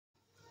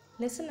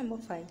Lesson number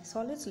 5.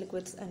 Solids,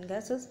 liquids and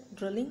gases.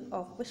 Drilling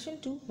of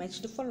question 2.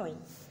 Match the following.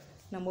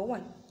 Number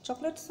 1.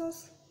 Chocolate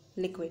sauce,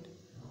 liquid.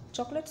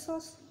 Chocolate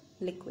sauce,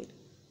 liquid.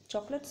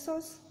 Chocolate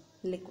sauce,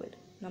 liquid.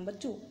 Number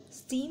 2.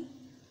 Steam,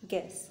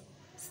 gas.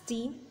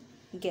 Steam,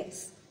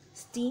 gas.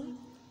 Steam,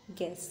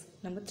 gas.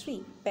 Number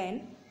 3.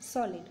 Pen,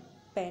 solid.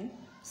 Pen,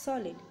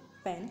 solid.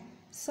 Pen,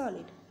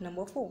 solid.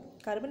 Number 4.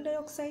 Carbon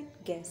dioxide,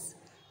 gas.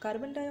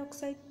 Carbon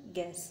dioxide,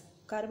 gas.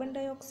 Carbon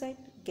dioxide,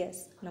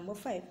 gas. Number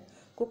 5.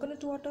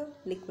 Coconut water,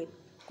 liquid.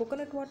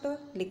 Coconut water,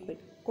 liquid.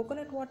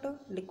 Coconut water,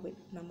 liquid.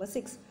 Number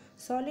 6.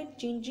 Solid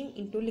changing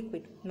into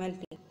liquid,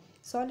 melting.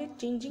 Solid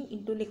changing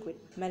into liquid,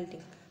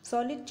 melting.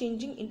 Solid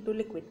changing into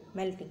liquid,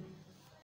 melting.